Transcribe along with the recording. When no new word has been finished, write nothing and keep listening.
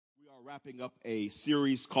wrapping up a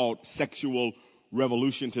series called Sexual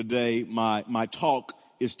Revolution today. My talk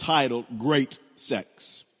is titled Great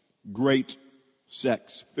Sex. Great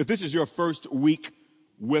Sex. If this is your first week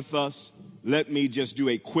with us, let me just do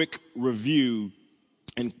a quick review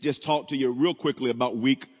and just talk to you real quickly about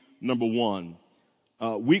week number one.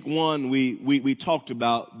 Week one, we talked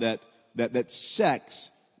about that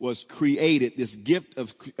sex was created, this gift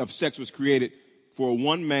of sex was created for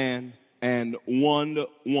one man and one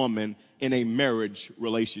woman in a marriage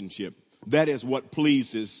relationship. That is what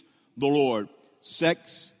pleases the Lord.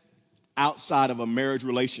 Sex outside of a marriage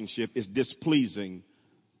relationship is displeasing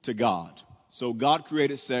to God. So God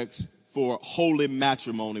created sex for holy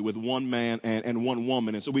matrimony with one man and one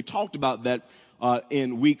woman. And so we talked about that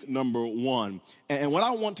in week number one. And what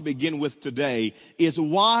I want to begin with today is,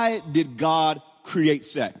 why did God create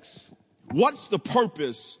sex? What's the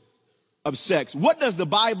purpose of sex? What does the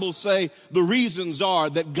Bible say the reasons are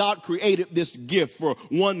that God created this gift for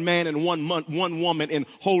one man and one woman in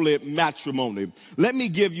holy matrimony? Let me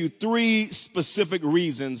give you three specific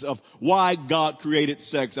reasons of why God created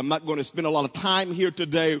sex. I'm not going to spend a lot of time here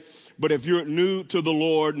today, but if you're new to the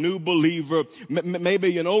Lord, new believer,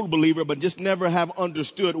 maybe an old believer, but just never have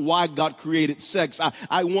understood why God created sex,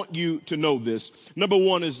 I want you to know this. Number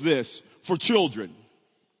one is this: for children.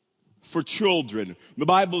 For children. The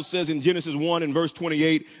Bible says in Genesis 1 and verse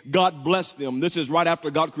 28, God blessed them. This is right after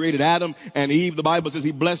God created Adam and Eve. The Bible says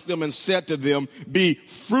he blessed them and said to them, be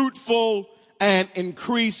fruitful and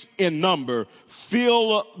increase in number.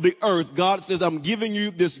 Fill the earth. God says, I'm giving you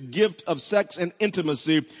this gift of sex and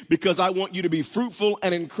intimacy because I want you to be fruitful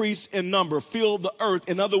and increase in number. Fill the earth.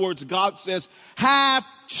 In other words, God says, have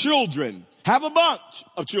children. Have a bunch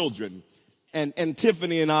of children. And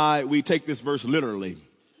Tiffany and I, we take this verse literally.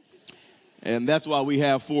 And that's why we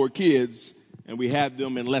have 4 kids, and we had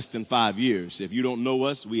them in less than 5 years. If you don't know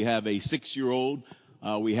us, we have a 6-year-old,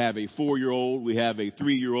 we have a 4-year-old, we have a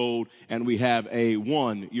 3-year-old, and we have a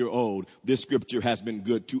 1-year-old. This scripture has been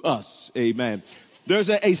good to us. Amen. There's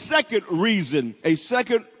a second reason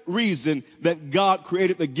that God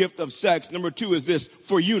created the gift of sex. Number 2 is this: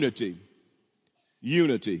 for unity.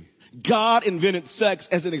 Unity. God invented sex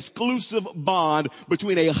as an exclusive bond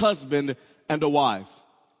between a husband and a wife.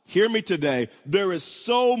 Hear me today. There is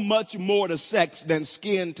so much more to sex than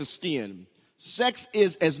skin to skin. Sex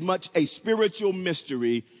is as much a spiritual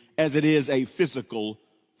mystery as it is a physical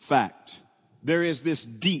fact. There is this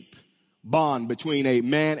deep bond between a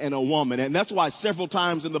man and a woman. And that's why several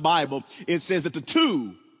times in the Bible, it says that the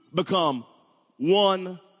two become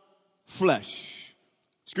one flesh.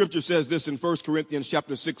 Scripture says this in 1 Corinthians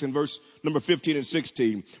chapter 6 and verse number 15 and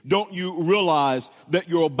 16. Don't you realize that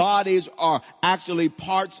your bodies are actually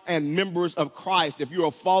parts and members of Christ? If you're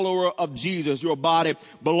a follower of Jesus, your body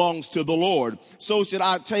belongs to the Lord. So should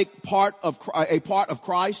I take a part of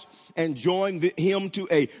Christ and join him to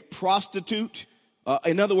a prostitute?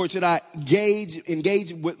 In other words, should I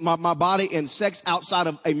engage with my body in sex outside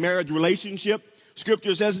of a marriage relationship?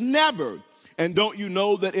 Scripture says never. And don't you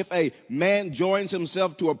know that if a man joins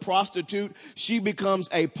himself to a prostitute, she becomes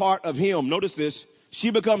a part of him? Notice this.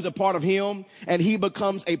 She becomes a part of him and he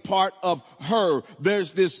becomes a part of her.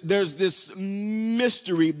 There's this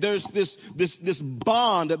mystery. There's this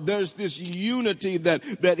bond. There's this unity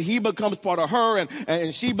that he becomes part of her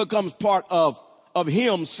and she becomes part of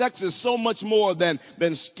him. Sex is so much more than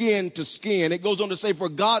skin to skin. It goes on to say, for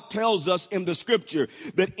God tells us in the scripture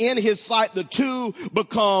that in his sight, the two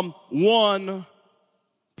become one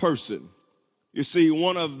person. You see,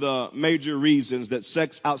 one of the major reasons that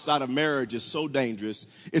sex outside of marriage is so dangerous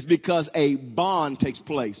is because a bond takes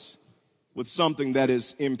place with something that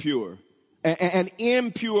is impure. An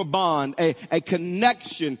impure bond, a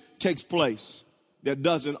connection takes place that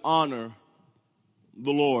doesn't honor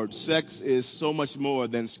the Lord. Sex is so much more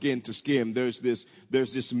than skin to skin. There's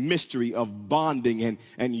this mystery of bonding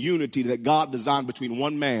and unity that God designed between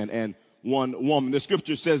one man and one woman. The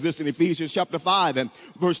scripture says this in Ephesians chapter 5 and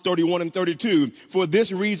verse 31 and 32. For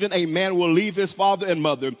this reason, a man will leave his father and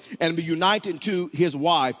mother and be united to his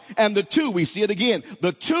wife. And the two, we see it again,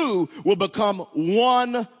 the two will become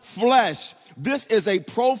one flesh. This is a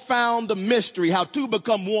profound mystery, how two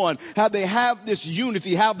become one, how they have this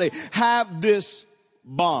unity, how they have this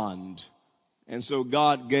bond. And so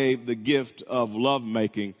God gave the gift of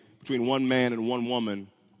lovemaking between one man and one woman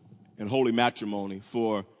in holy matrimony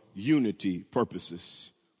for unity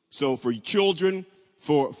purposes. So for children,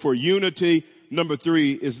 for unity. Number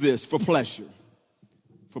 3 is this: for pleasure.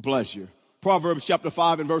 For pleasure. Proverbs chapter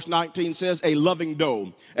 5 and verse 19 says, a loving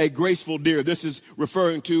doe, a graceful deer. This is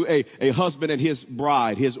referring to a husband and his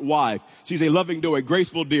bride, his wife. She's a loving doe, a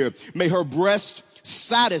graceful deer. May her breast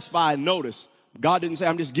satisfy. Notice, God didn't say,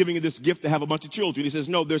 I'm just giving you this gift to have a bunch of children. He says,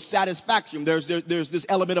 no, there's satisfaction. There's this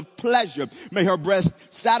element of pleasure. May her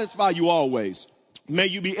breast satisfy you always. May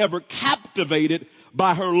you be ever captivated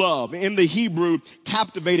by her love. In the Hebrew,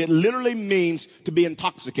 captivated literally means to be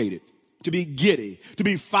intoxicated, to be giddy, to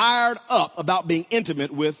be fired up about being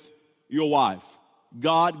intimate with your wife.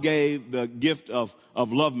 God gave the gift of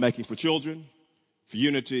lovemaking for children, for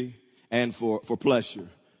unity, and for pleasure.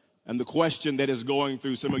 And the question that is going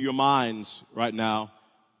through some of your minds right now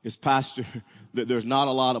is, Pastor, that there's not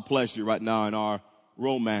a lot of pleasure right now in our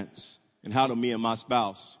romance. And how do me and my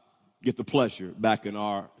spouse get the pleasure back in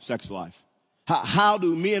our sex life? How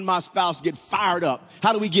do me and my spouse get fired up?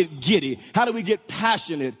 How do we get giddy? How do we get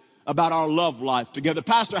passionate about our love life together?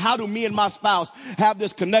 Pastor, how do me and my spouse have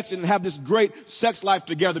this connection and have this great sex life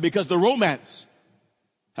together? Because the romance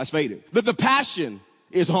has faded. The passion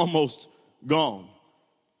is almost gone.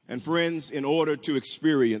 And friends, in order to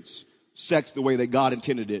experience sex the way that God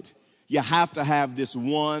intended it, you have to have this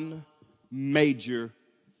one major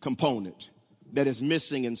component that is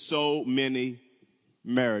missing in so many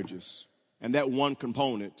marriages. And that one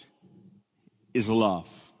component is love.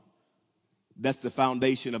 That's the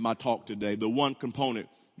foundation of my talk today. The one component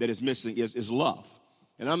that is missing is love.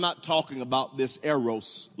 And I'm not talking about this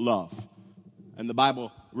eros love. And the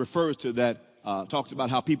Bible refers to that, talks about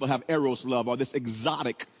how people have eros love, or this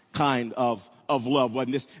exotic kind of love,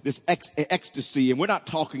 and this ecstasy. And we're not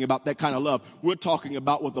talking about that kind of love. We're talking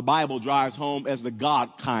about what the Bible drives home as the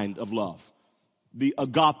God kind of love. The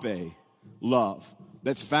agape love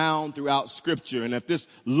that's found throughout Scripture. And if this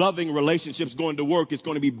loving relationship is going to work, it's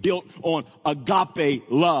going to be built on agape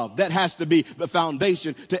love. That has to be the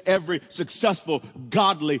foundation to every successful,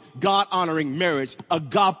 godly, God-honoring marriage.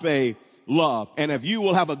 Agape love. And if you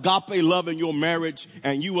will have agape love in your marriage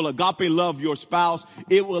and you will agape love your spouse,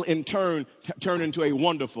 it will in turn turn into a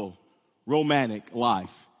wonderful romantic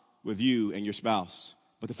life with you and your spouse.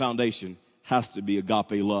 But the foundation has to be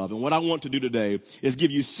agape love. And what I want to do today is give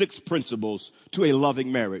you 6 principles to a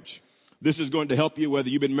loving marriage. This is going to help you whether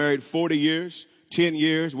you've been married 40 years, 10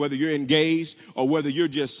 years, whether you're engaged or whether you're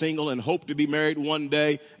just single and hope to be married one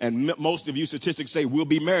day. And most of you statistics say we'll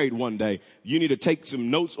be married one day. You need to take some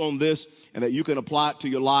notes on this and that you can apply it to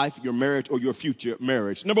your life, your marriage, or your future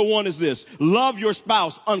marriage. Number 1 is this: love your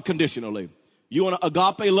spouse unconditionally. You want to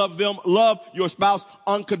agape love them? Love your spouse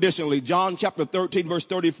unconditionally. John chapter 13 verse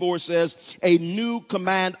 34 says, a new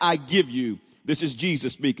command I give you. This is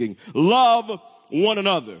Jesus speaking. Love one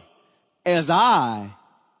another as I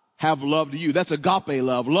have loved you. That's agape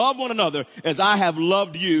love. Love one another as I have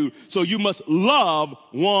loved you. So you must love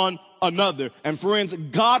one another. And friends,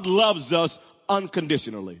 God loves us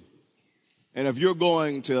unconditionally. And if you're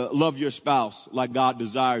going to love your spouse like God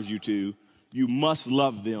desires you to, you must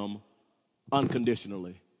love them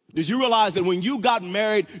unconditionally. Did you realize that when you got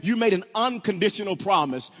married, you made an unconditional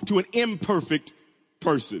promise to an imperfect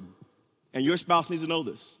person? And your spouse needs to know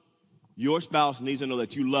this. Your spouse needs to know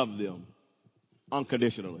that you love them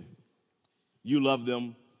unconditionally. You love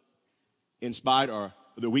them in spite of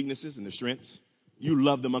their weaknesses and their strengths. You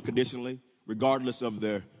love them unconditionally, regardless of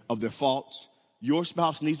their faults. Your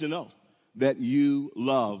spouse needs to know that you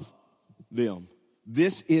love them.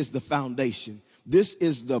 This is the foundation. This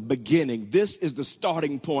is the beginning. This is the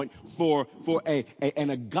starting point for an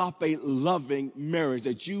agape loving marriage,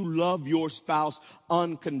 that you love your spouse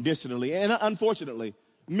unconditionally. And unfortunately,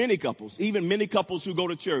 many couples, even many couples who go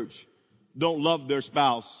to church, don't love their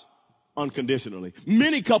spouse unconditionally.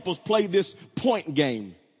 Many couples play this point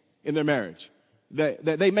game in their marriage.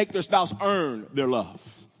 They make their spouse earn their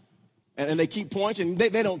love. And they keep points, and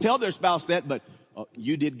they don't tell their spouse that, but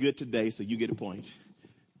you did good today, so you get a point.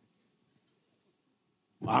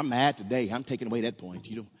 Well, I'm mad today. I'm taking away that point.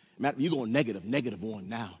 You're going -1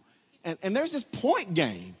 now. And there's this point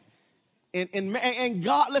game. And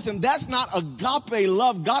God, listen, that's not agape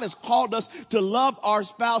love. God has called us to love our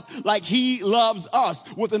spouse like he loves us,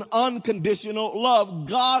 with an unconditional love.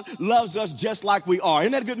 God loves us just like we are.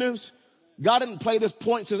 Isn't that good news? God didn't play this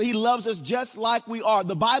point. Says he loves us just like we are.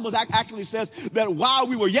 The Bible actually says that while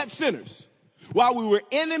we were yet sinners, while we were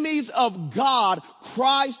enemies of God,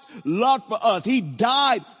 Christ loved for us. He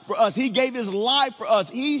died for us. He gave his life for us.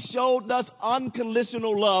 He showed us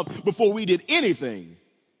unconditional love before we did anything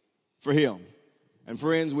for him. And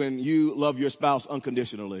friends, when you love your spouse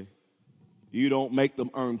unconditionally, you don't make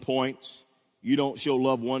them earn points. You don't show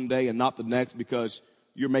love one day and not the next because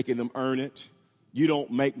you're making them earn it. You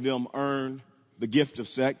don't make them earn the gift of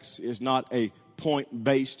sex. It's not a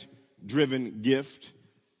point-based driven gift.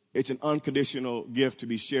 It's an unconditional gift to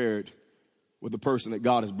be shared with the person that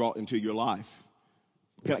God has brought into your life.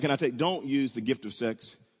 Can I take, don't use the gift of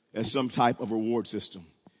sex as some type of reward system.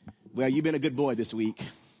 Well, you've been a good boy this week,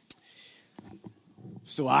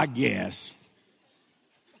 so I guess.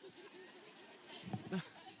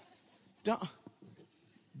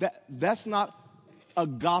 That's not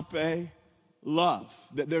agape love.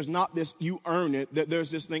 There's not this, you earn it.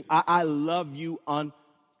 There's this thing, I love you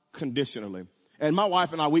unconditionally. And my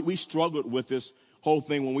wife and I, we struggled with this whole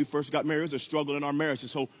thing when we first got married. It was a struggle in our marriage,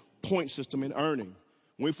 this whole point system in earning.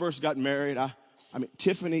 When we first got married, I mean,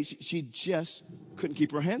 Tiffany, she just couldn't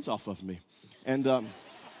keep her hands off of me. And, man,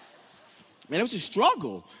 it was a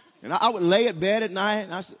struggle. And I would lay at bed at night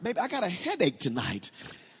and I said, baby, I got a headache tonight.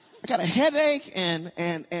 I got a headache, and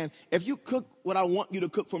if you cook what I want you to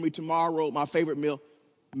cook for me tomorrow, my favorite meal,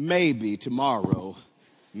 maybe tomorrow.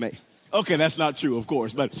 Okay, that's not true, of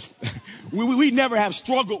course, but we never have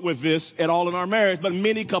struggled with this at all in our marriage, but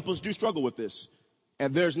many couples do struggle with this.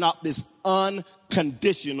 And there's not this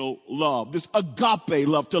unconditional love, this agape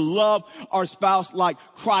love, to love our spouse like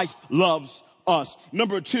Christ loves us.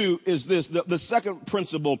 Number two is this, the second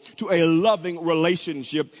principle to a loving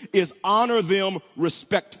relationship is honor them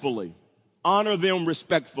respectfully. Honor them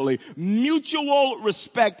respectfully. Mutual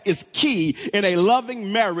respect is key in a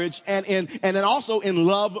loving marriage and then also in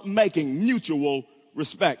love making. Mutual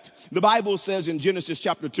respect. The Bible says in Genesis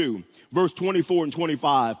chapter 2, verse 24 and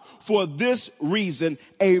 25, for this reason,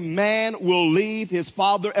 a man will leave his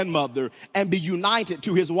father and mother and be united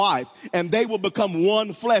to his wife, and they will become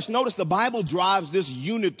one flesh. Notice the Bible drives this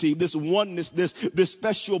unity, this oneness, this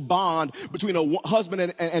special bond between a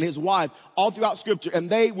husband and his wife all throughout Scripture, and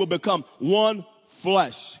they will become one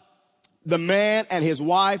flesh. The man and his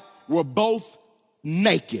wife were both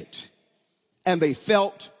naked, and they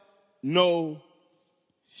felt no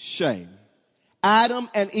shame. Adam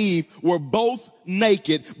and Eve were both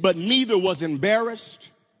naked, but neither was embarrassed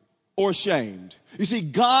or shamed. You see,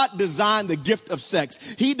 God designed the gift of sex.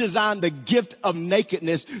 He designed the gift of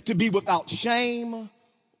nakedness to be without shame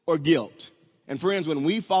or guilt. And friends, when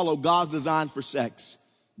we follow God's design for sex,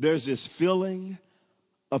 there's this feeling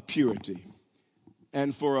of purity.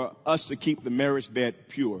 And for us to keep the marriage bed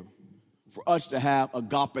pure, for us to have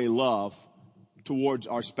agape love towards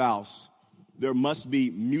our spouse, there must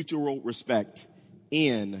be mutual respect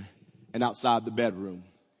in and outside the bedroom.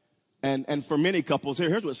 And for many couples,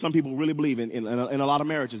 here's what some people really believe in a lot of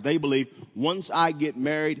marriages. They believe once I get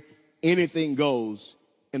married, anything goes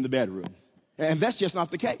in the bedroom. And that's just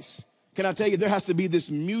not the case. Can I tell you, there has to be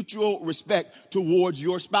this mutual respect towards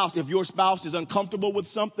your spouse. If your spouse is uncomfortable with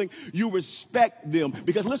something, you respect them.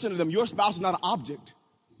 Because listen to them, your spouse is not an object.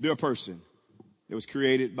 They're a person that was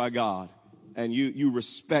created by God. And you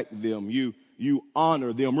respect them. You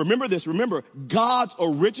honor them. Remember this. Remember, God's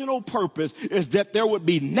original purpose is that there would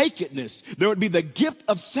be nakedness. There would be the gift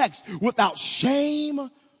of sex without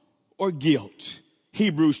shame or guilt.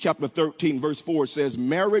 Hebrews chapter 13 verse 4 says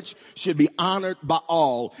marriage should be honored by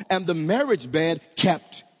all and the marriage bed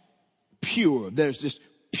kept pure. There's this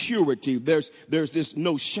purity. There's this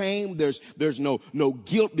no shame. There's no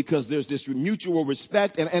guilt because there's this mutual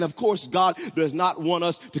respect. And of course, God does not want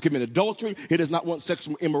us to commit adultery. He does not want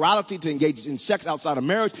sexual immorality, to engage in sex outside of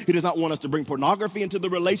marriage. He does not want us to bring pornography into the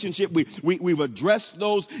relationship. We've addressed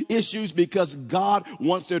those issues because God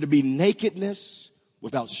wants there to be nakedness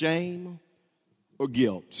without shame or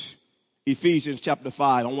guilt. Ephesians chapter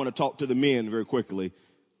 5. I want to talk to the men very quickly.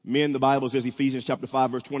 Men, the Bible says, Ephesians chapter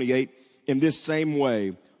 5, verse 28, in this same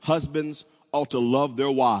way, husbands ought to love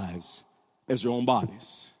their wives as their own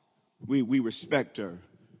bodies. We respect her.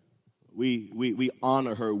 We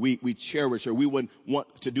honor her. We cherish her. We wouldn't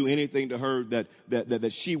want to do anything to her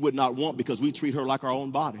that she would not want because we treat her like our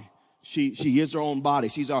own body. She is her own body.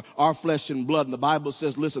 She's our flesh and blood. And the Bible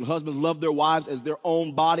says, listen, husbands love their wives as their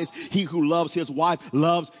own bodies. He who loves his wife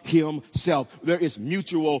loves himself. There is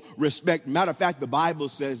mutual respect. Matter of fact, the Bible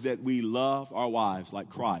says that we love our wives like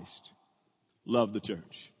Christ loved the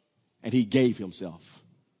church. And he gave himself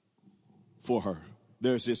for her.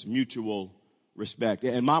 There's this mutual respect.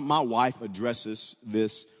 And my wife addresses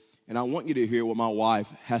this. And I want you to hear what my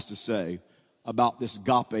wife has to say about this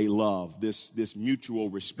agape love, this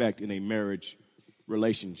mutual respect in a marriage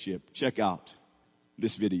relationship. Check out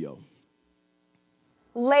this video.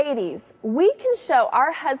 Ladies, we can show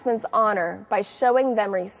our husbands honor by showing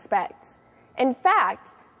them respect. In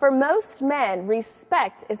fact, for most men,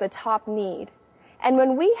 respect is a top need. And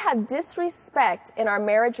when we have disrespect in our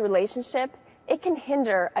marriage relationship, it can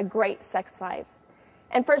hinder a great sex life.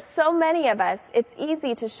 And for so many of us, it's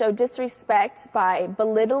easy to show disrespect by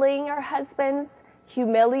belittling our husbands,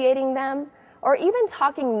 humiliating them, or even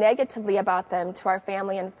talking negatively about them to our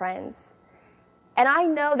family and friends. And I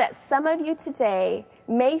know that some of you today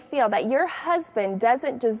may feel that your husband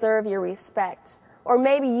doesn't deserve your respect, or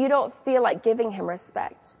maybe you don't feel like giving him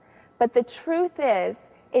respect. But the truth is,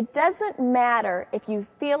 it doesn't matter if you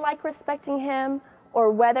feel like respecting him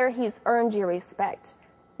or whether he's earned your respect.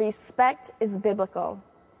 Respect is biblical.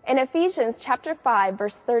 In Ephesians chapter 5,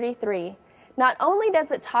 verse 33, not only does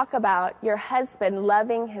it talk about your husband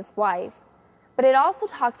loving his wife, but it also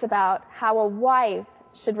talks about how a wife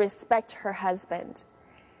should respect her husband.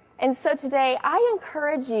 And so today, I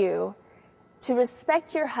encourage you to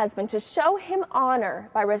respect your husband, to show him honor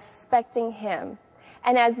by respecting him.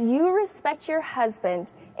 And as you respect your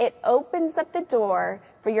husband, it opens up the door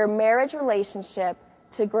for your marriage relationship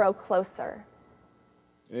to grow closer.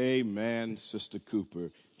 Amen, Sister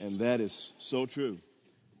Cooper. And that is so true.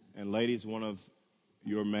 And ladies, one of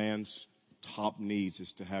your man's top needs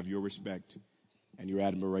is to have your respect and your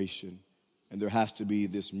admiration. And there has to be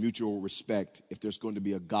this mutual respect if there's going to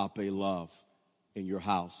be agape love in your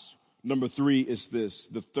house. Number 3 is this.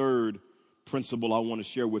 The third principle I want to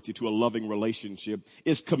share with you to a loving relationship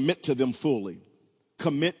is commit to them fully.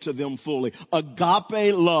 Commit to them fully.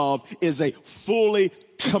 Agape love is a fully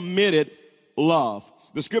committed love.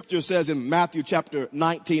 The scripture says in Matthew chapter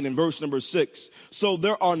 19 and verse number 6, so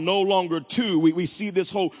there are no longer two. We see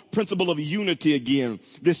this whole principle of unity again,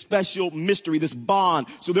 this special mystery, this bond.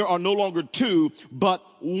 So there are no longer two, but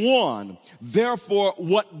one. Therefore,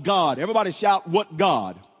 what God? Everybody shout, what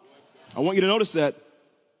God? I want you to notice that.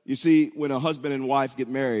 You see, when a husband and wife get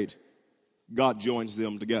married, God joins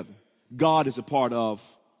them together. God is a part of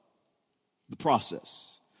the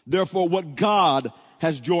process. Therefore, what God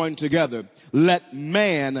has joined together, let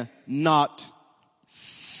man not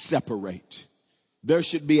separate. There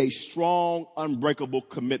should be a strong, unbreakable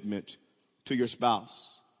commitment to your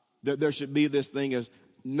spouse. There should be this thing as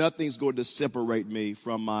nothing's going to separate me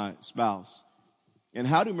from my spouse. And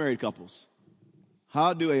how do married couples,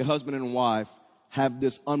 how do a husband and wife have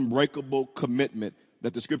this unbreakable commitment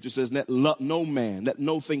that the scripture says, let no man, let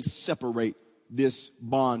no thing separate this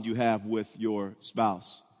bond you have with your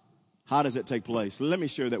spouse? How does it take place? Let me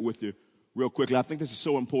share that with you real quickly. I think this is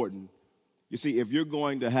so important. You see, if you're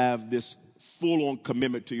going to have this full-on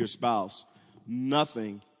commitment to your spouse,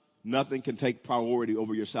 nothing can take priority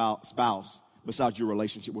over your spouse besides your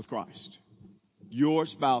relationship with Christ. Your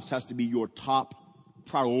spouse has to be your top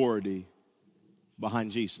priority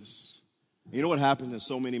behind Jesus. You know what happens in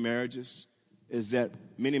so many marriages is that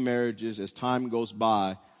many marriages, as time goes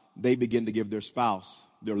by, they begin to give their spouse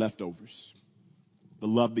their leftovers. The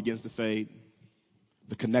love begins to fade.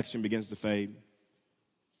 The connection begins to fade.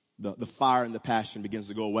 The fire and the passion begins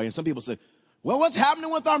to go away. And some people say, well, what's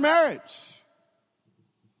happening with our marriage?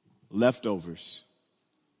 Leftovers.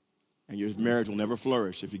 And your marriage will never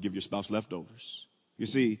flourish if you give your spouse leftovers. You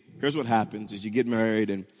see, here's what happens is you get married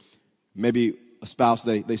and maybe a spouse,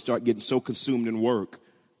 they start getting so consumed in work.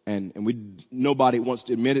 And nobody wants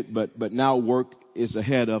to admit it, but now work is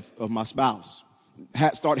ahead of my spouse.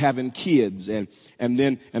 Start having kids and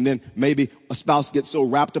then maybe a spouse gets so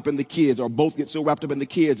wrapped up in the kids or both get so wrapped up in the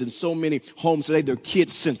kids. And so many homes today, they're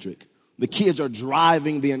kid-centric. The kids are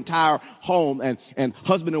driving the entire home and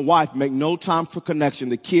husband and wife make no time for connection.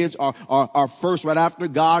 The kids are first right after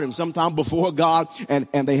God and sometime before God and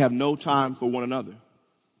they have no time for one another.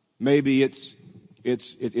 Maybe it's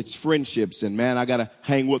friendships and man, I gotta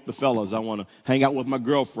hang with the fellas. I want to hang out with my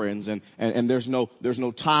girlfriends and there's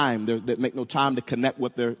no time. They make no time to connect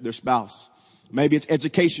with their spouse. Maybe it's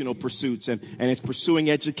educational pursuits and it's pursuing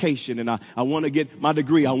education and I want to get my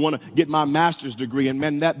degree. I want to get my master's degree and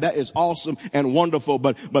man, that is awesome and wonderful.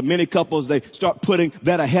 But many couples, they start putting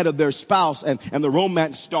that ahead of their spouse and the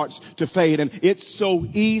romance starts to fade. And it's so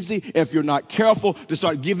easy if you're not careful to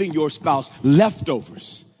start giving your spouse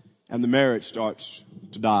leftovers. And the marriage starts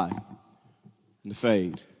to die and to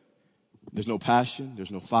fade. There's no passion.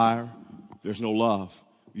 There's no fire. There's no love.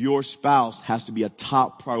 Your spouse has to be a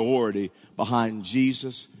top priority behind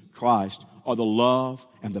Jesus Christ, or the love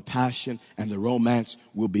and the passion and the romance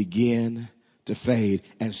will begin to fade.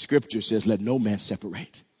 And scripture says, let no man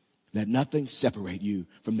separate. Let nothing separate you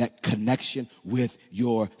from that connection with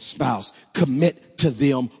your spouse. Commit to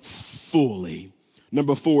them fully.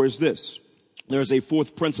 Number 4 is this. There's a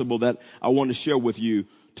fourth principle that I want to share with you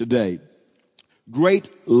today. Great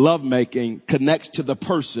lovemaking connects to the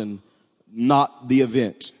person, not the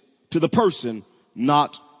event. To the person,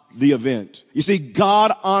 not the event. You see,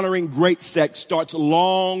 God-honoring great sex starts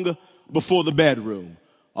long before the bedroom.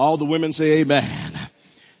 All the women say amen.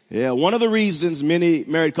 Yeah, one of the reasons many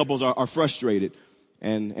married couples are frustrated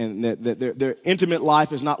and that their intimate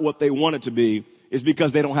life is not what they want it to be is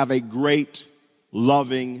because they don't have a great,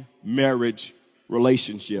 loving marriage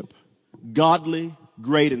relationship. Godly,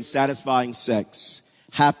 great and satisfying sex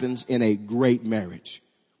happens in a great marriage,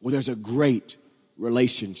 where there's a great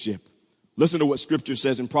relationship. Listen to what scripture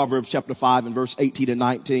says in Proverbs chapter 5 and verse 18 and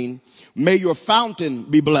 19. May your fountain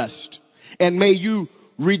be blessed, and may you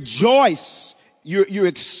rejoice. You're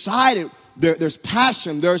excited. There's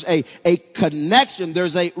passion. There's a connection.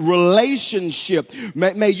 There's a relationship.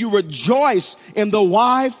 May you rejoice in the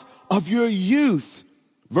wife of your youth.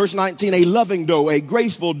 Verse 19, a loving doe, a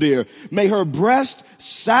graceful deer. May her breast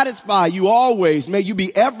satisfy you always. May you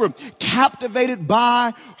be ever captivated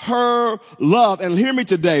by her love. And hear me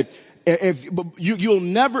today. You'll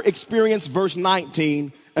never experience verse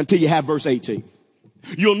 19 until you have verse 18.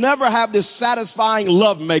 You'll never have this satisfying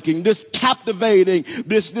lovemaking, this captivating,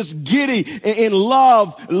 this giddy in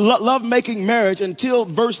love-making marriage until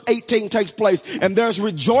verse 18 takes place. And there's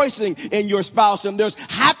rejoicing in your spouse, and there's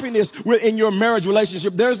happiness in your marriage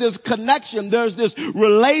relationship. There's this connection. There's this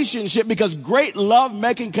relationship, because great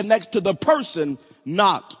lovemaking connects to the person,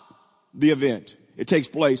 not the event. It takes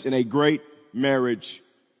place in a great marriage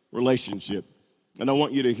relationship. And I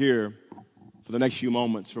want you to hear for the next few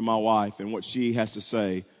moments from my wife and what she has to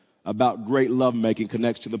say about great lovemaking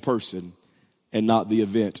connects to the person and not the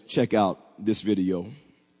event. Check out this video.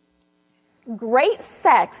 Great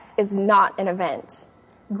sex is not an event.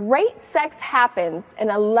 Great sex happens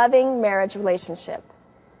in a loving marriage relationship.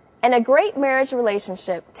 And a great marriage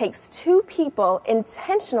relationship takes two people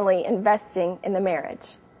intentionally investing in the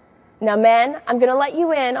marriage. Now, men, I'm going to let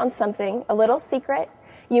you in on something, a little secret.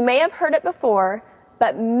 You may have heard it before,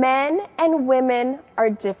 but men and women are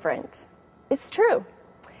different. It's true.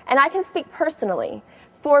 And I can speak personally.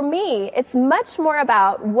 For me, it's much more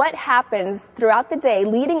about what happens throughout the day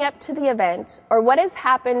leading up to the event, or what has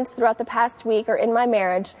happened throughout the past week or in my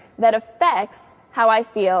marriage that affects how I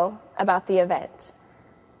feel about the event.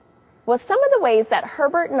 Well, some of the ways that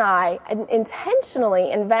Herbert and I intentionally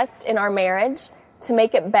invest in our marriage to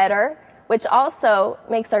make it better, which also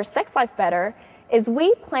makes our sex life better, is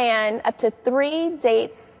we plan up to 3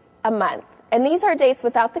 dates a month. And these are dates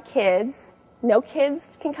without the kids. No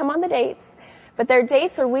kids can come on the dates. But they're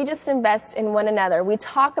dates where we just invest in one another. We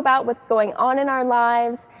talk about what's going on in our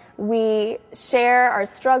lives. We share our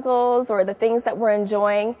struggles or the things that we're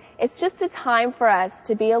enjoying. It's just a time for us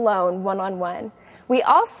to be alone, one-on-one. We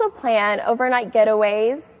also plan overnight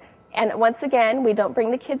getaways. And once again, we don't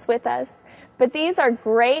bring the kids with us. But these are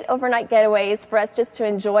great overnight getaways for us just to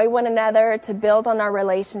enjoy one another, to build on our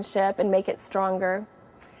relationship and make it stronger.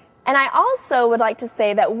 And I also would like to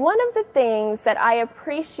say that one of the things that I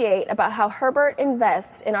appreciate about how Herbert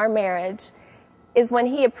invests in our marriage is when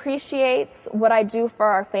he appreciates what I do for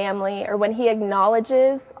our family, or when he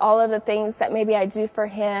acknowledges all of the things that maybe I do for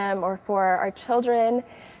him or for our children.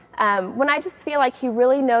 When I just feel like he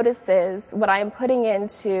really notices what I am putting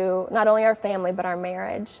into not only our family but our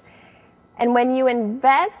marriage. And when you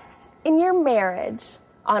invest in your marriage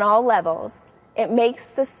on all levels, it makes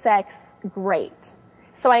the sex great.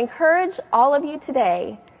 So I encourage all of you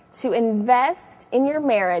today to invest in your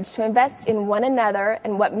marriage, to invest in one another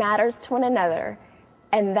and what matters to one another,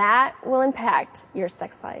 and that will impact your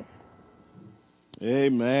sex life.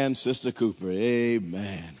 Amen, Sister Cooper.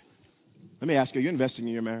 Amen. Let me ask you, are you investing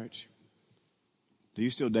in your marriage? Do you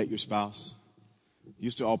still date your spouse? Do you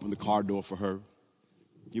still open the car door for her?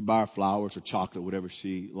 You buy her flowers or chocolate, whatever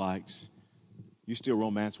she likes. You still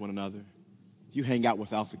romance one another. You hang out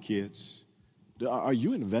without the kids. Are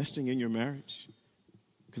you investing in your marriage?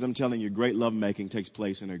 Because I'm telling you, great lovemaking takes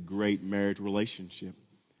place in a great marriage relationship.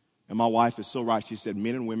 And my wife is so right. She said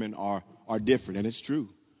men and women are different, and it's true.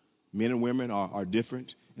 Men and women are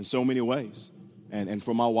different in so many ways. And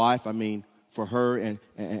for my wife, I mean, for her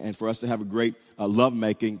and for us to have a great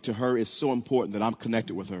lovemaking, to her is so important that I'm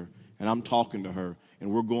connected with her, and I'm talking to her, and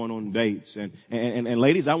we're going on dates. And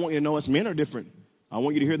ladies, I want you to know us men are different. I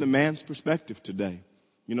want you to hear the man's perspective today.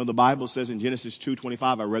 You know, the Bible says in Genesis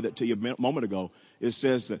 2:25, I read that to you a moment ago. It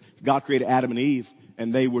says that God created Adam and Eve,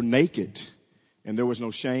 and they were naked, and there was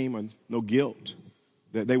no shame and no guilt.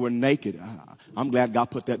 That they were naked. I'm glad God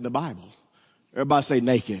put that in the Bible. Everybody say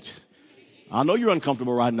naked. I know you're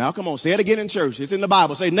uncomfortable right now. Come on, say it again in church. It's in the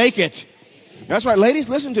Bible. Say naked. That's right. Ladies,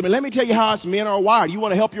 listen to me. Let me tell you how us men are wired. You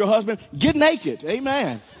want to help your husband? Get naked.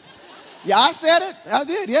 Amen. Yeah, I said it. I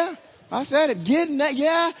did. Yeah, I said it. Get naked.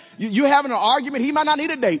 Yeah. You're having an argument. He might not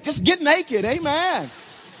need a date. Just get naked. Amen.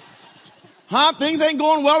 Huh? Things ain't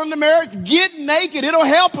going well in the marriage. Get naked. It'll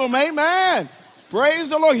help him. Amen. Praise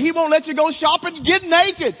the Lord. He won't let you go shopping. Get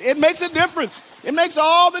naked. It makes a difference. It makes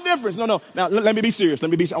all the difference. No. Now, let me be serious. I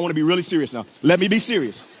want to be really serious now. Let me be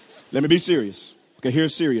serious. Okay,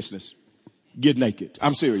 here's seriousness. Get naked.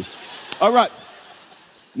 I'm serious. All right.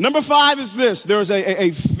 Number 5 is this. There's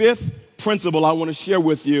a fifth principle I want to share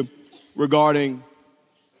with you regarding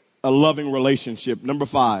a loving relationship. Number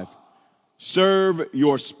 5, serve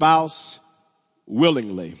your spouse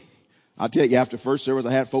willingly. I'll tell you, after first service,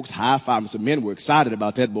 I had folks high-five me. Some men were excited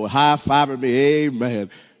about that, boy. High-fiving me.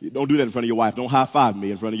 Amen. Don't do that in front of your wife. Don't high-five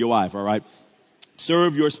me in front of your wife, all right?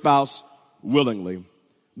 Serve your spouse willingly.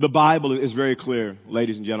 The Bible is very clear,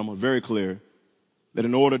 ladies and gentlemen, very clear, that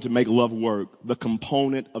in order to make love work, the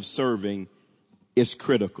component of serving is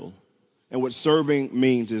critical. And what serving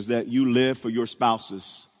means is that you live for your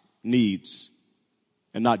spouse's needs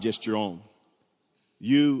and not just your own.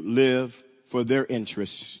 You live for their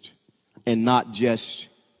interest and not just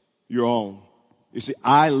your own. You see,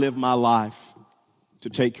 I live my life to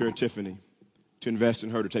take care of Tiffany, to invest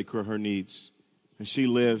in her, to take care of her needs. And she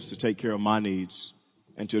lives to take care of my needs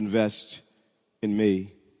and to invest in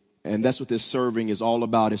me. And that's what this serving is all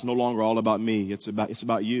about. It's no longer all about me. It's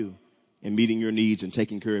about you and meeting your needs and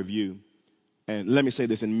taking care of you. And let me say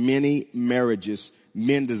this, in many marriages,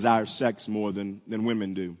 men desire sex more than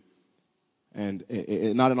women do. And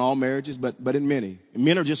not in all marriages, but in many.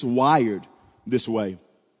 Men are just wired this way.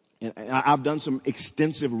 And I've done some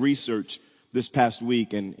extensive research this past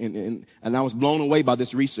week, and I was blown away by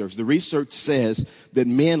this research. The research says that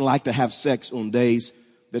men like to have sex on days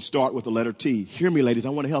that start with the letter T. Hear me, ladies, I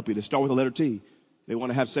want to help you. They start with the letter T. They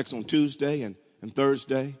want to have sex on Tuesday and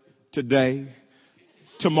Thursday, today,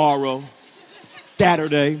 tomorrow,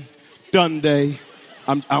 Saturday, Sunday.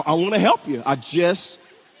 I want to help you.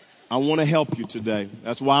 I want to help you today.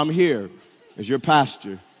 That's why I'm here as your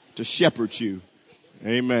pastor, to shepherd you.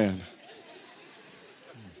 Amen.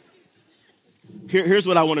 Here's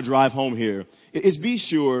what I want to drive home here. Is be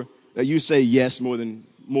sure that you say yes more than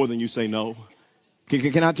you say no.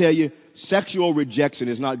 Can I tell you, sexual rejection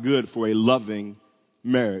is not good for a loving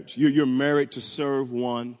marriage. You're married to serve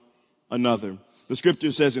one another. The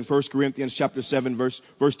scripture says in 1 Corinthians chapter 7, verse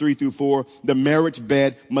 3 through 4, the marriage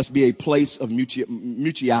bed must be a place of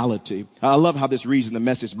mutuality. I love how this reads in the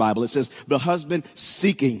Message Bible. It says, the husband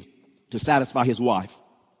seeking to satisfy his wife,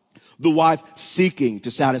 the wife seeking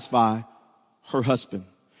to satisfy her husband.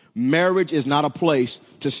 Marriage is not a place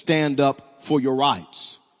to stand up for your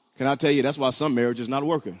rights. Can I tell you, that's why some marriage is not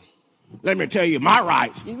working. Let me tell you my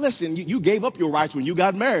rights. Listen, you gave up your rights when you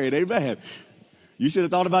got married. Amen. You should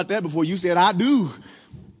have thought about that before you said, I do.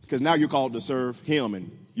 Because now you're called to serve him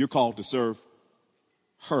and you're called to serve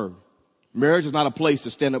her. Marriage is not a place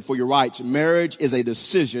to stand up for your rights. Marriage is a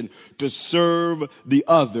decision to serve the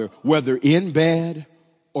other, whether in bed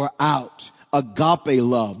or out. Agape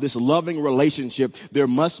love, this loving relationship, there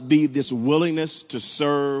must be this willingness to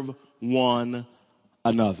serve one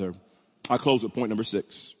another. I close with point number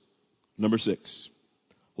 6. Number 6,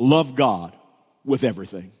 love God with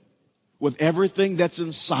everything. With everything that's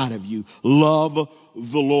inside of you, love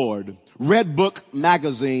the Lord. Red Book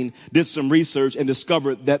magazine did some research and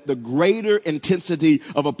discovered that the greater intensity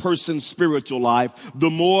of a person's spiritual life,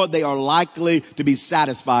 the more they are likely to be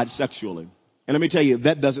satisfied sexually. And let me tell you,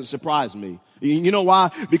 that doesn't surprise me. You know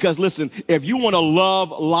why? Because listen, if you want to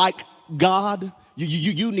love like God,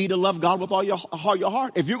 you need to love God with all your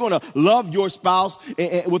heart. If you're going to love your spouse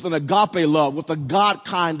with an agape love, with a God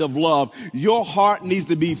kind of love, your heart needs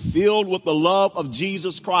to be filled with the love of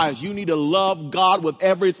Jesus Christ. You need to love God with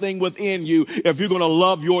everything within you if you're going to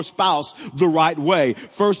love your spouse the right way.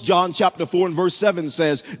 1 John chapter 4 and verse 7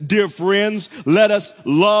 says, dear friends, let us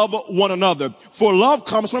love one another, for love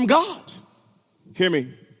comes from God. Hear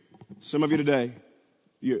me. Some of you today,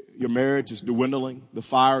 your marriage is dwindling. The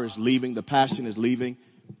fire is leaving. The passion is leaving.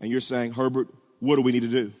 And you're saying, Herbert, what do we need to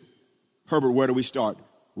do? Herbert, where do we start?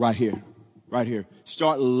 Right here. Right here.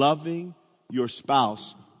 Start loving your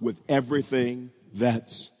spouse with everything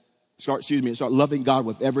start loving God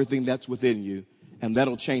with everything that's within you. And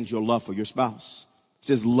that'll change your love for your spouse. It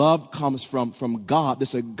says love comes from God.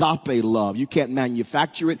 This agape love. You can't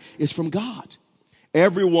manufacture it. It's from God.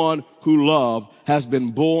 Everyone who loves has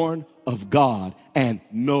been born of God and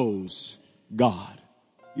knows God.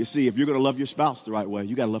 You see, if you're going to love your spouse the right way,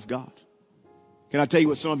 you got to love God. Can I tell you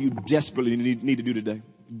what some of you desperately need to do today?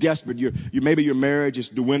 Desperate. Maybe your marriage is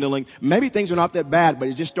dwindling. Maybe things are not that bad, but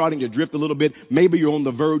it's just starting to drift a little bit. Maybe you're on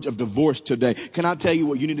the verge of divorce today. Can I tell you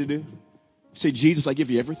what you need to do? Say, Jesus, I give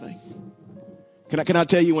you everything. Can I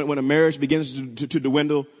tell you when a marriage begins to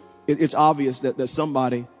dwindle, it's obvious that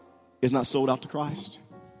somebody is not sold out to Christ.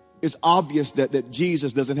 It's obvious that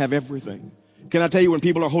Jesus doesn't have everything. Can I tell you when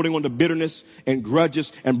people are holding on to bitterness and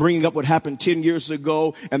grudges and bringing up what happened 10 years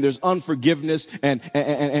ago and there's unforgiveness and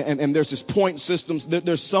there's this point systems,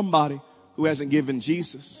 there's somebody who hasn't given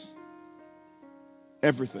Jesus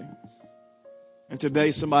everything. And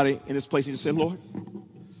today somebody in this place needs to say, Lord,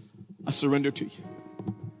 I surrender to you.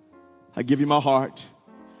 I give you my heart.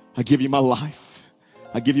 I give you my life.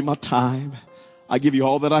 I give you my time. I give you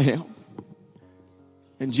all that I am.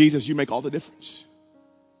 And Jesus, you make all the difference.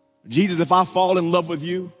 Jesus, if I fall in love with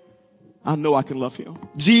you, I know I can love him.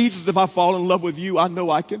 Jesus, if I fall in love with you, I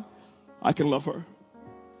know I can love her.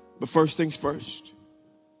 But first things first,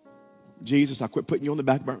 Jesus, I quit putting you on the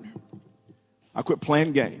back burner. I quit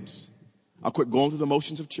playing games. I quit going through the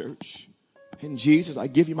motions of church. And Jesus, I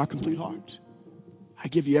give you my complete heart. I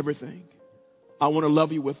give you everything. I want to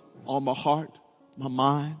love you with all my heart, my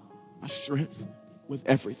mind, my strength, with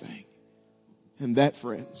everything. And that,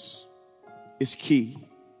 friends, is key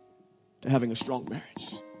to having a strong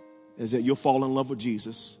marriage, is that you'll fall in love with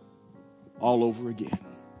Jesus all over again.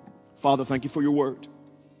 Father, thank you for your word.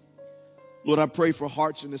 Lord, I pray for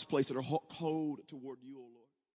hearts in this place that are cold toward you, O Lord.